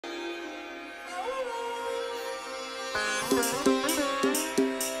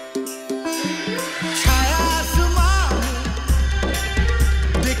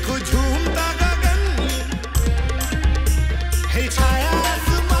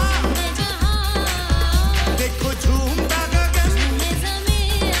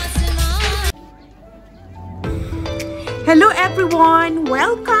everyone!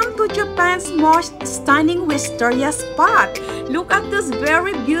 Welcome to Japan's most stunning wisteria spot. Look at those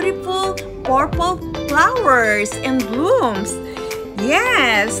very beautiful purple flowers and blooms.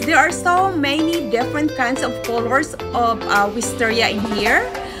 Yes, there are so many different kinds of colors of wisteria in here.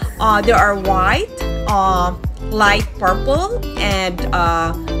 There are white, light purple, and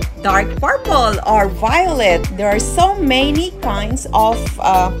dark purple or violet. There are so many kinds of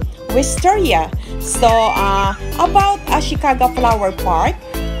wisteria. So about Ashikaga Flower Park.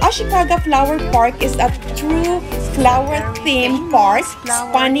 Ashikaga Flower Park is a true flower theme park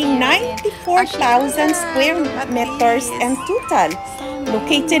spanning 94,000 square meters in total,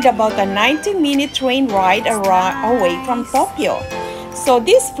 located about a 90-minute train ride away from Tokyo. So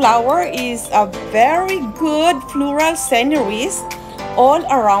this flower is a very good floral sceneries all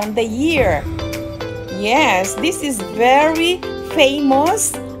around the year. Yes, this is very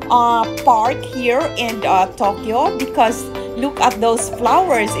famous park here in Tokyo because look at those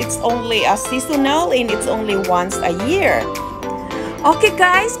flowers. It's only a seasonal and it's only once a year. Okay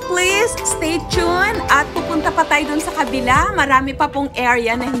guys, please stay tuned at pupunta pa tayo dun sa kabila. Marami pa pong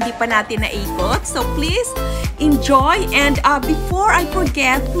area na hindi pa natin naikot. So please enjoy, and before I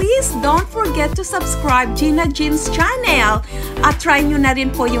forget, please don't forget to subscribe Gina Jean's channel. At try nyo na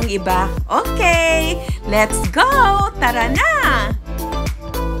rin po yung iba. Okay, let's go! Tara na!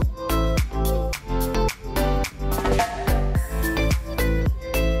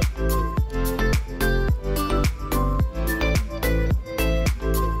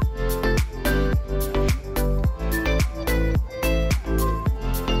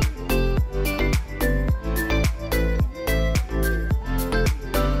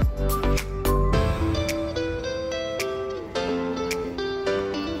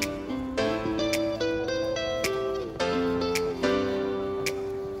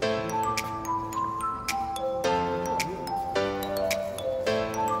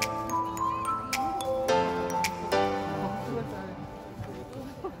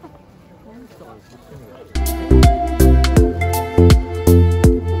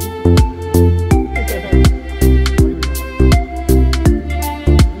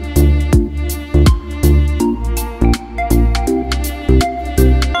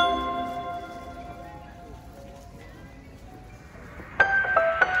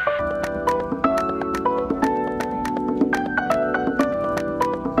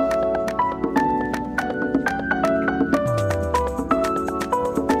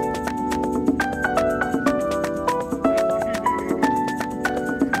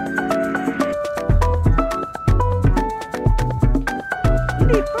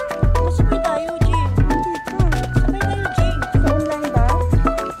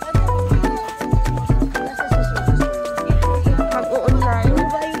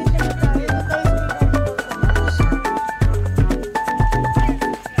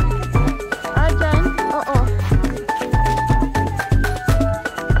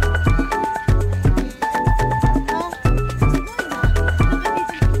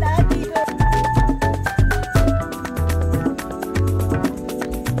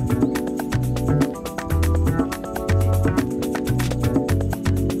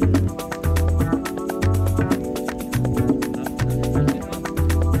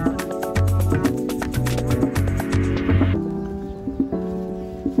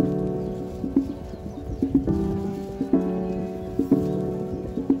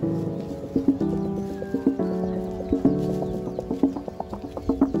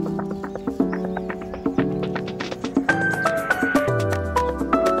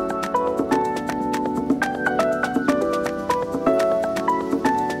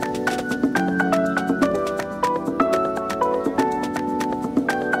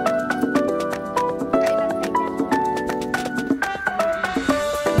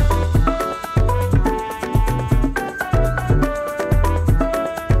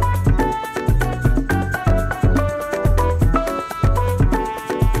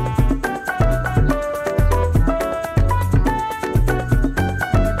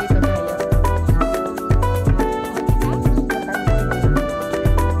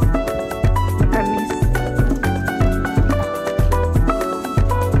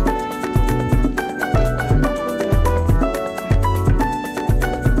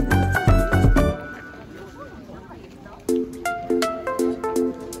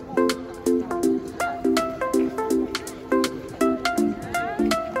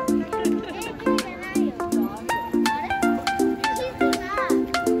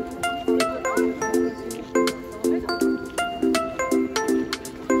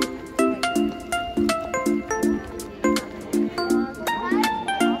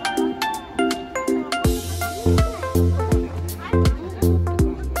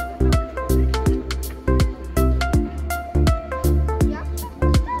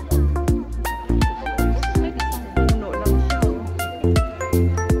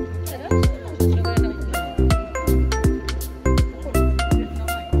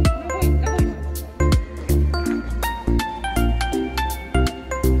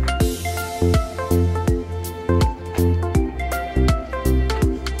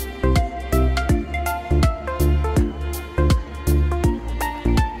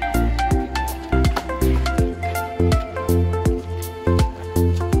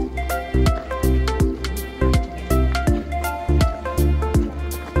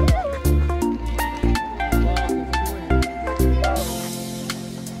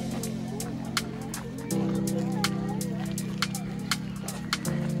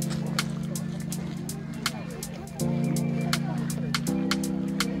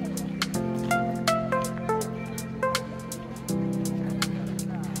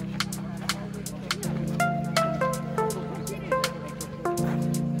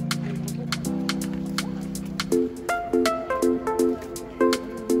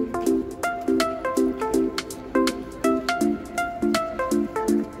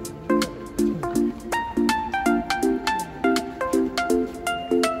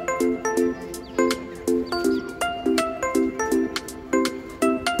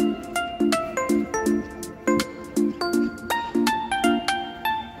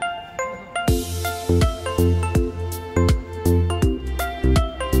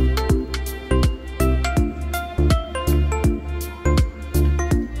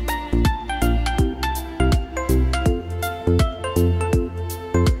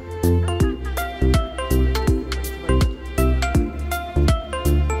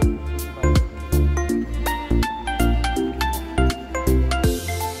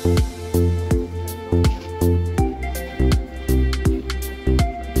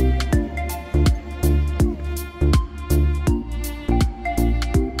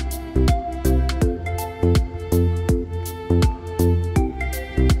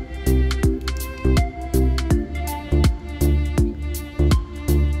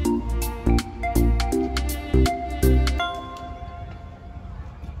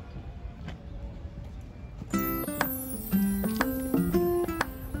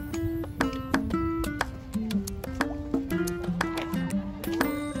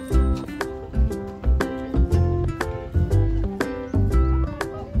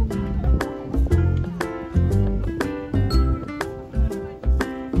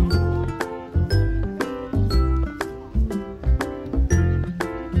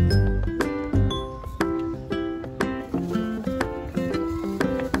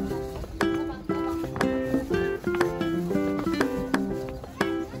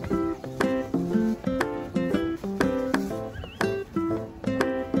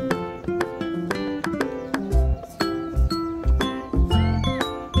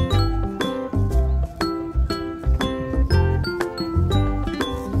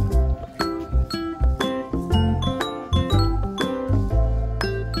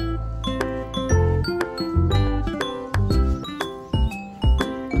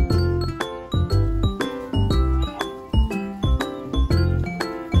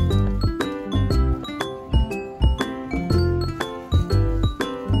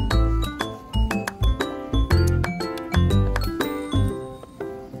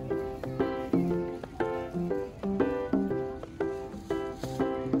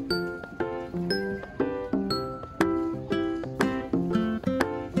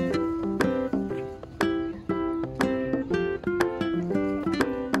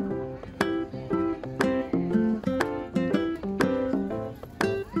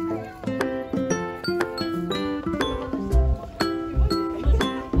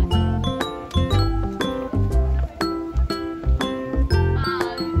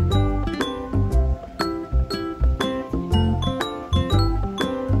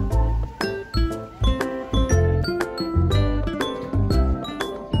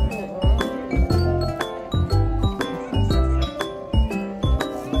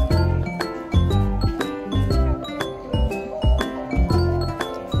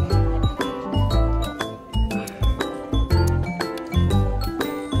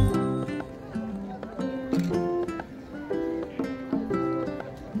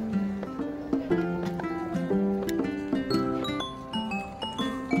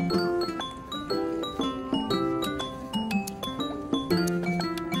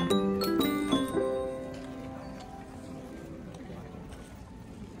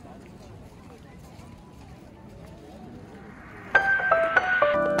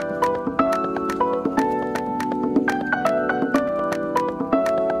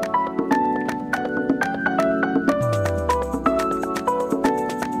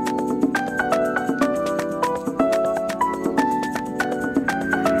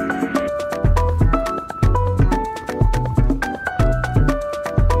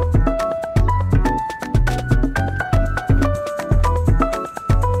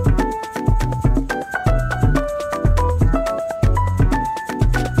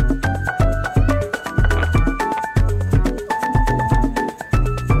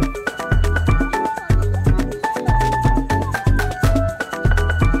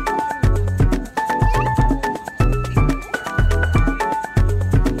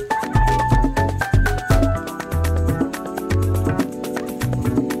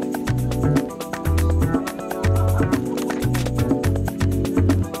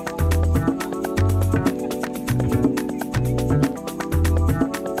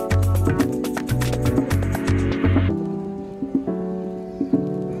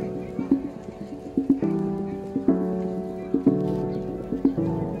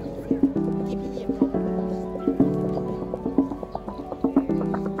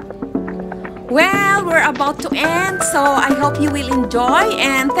 we're about to end. So I hope you will enjoy.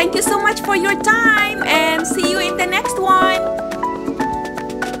 And thank you so much for your time. And see you in the next one.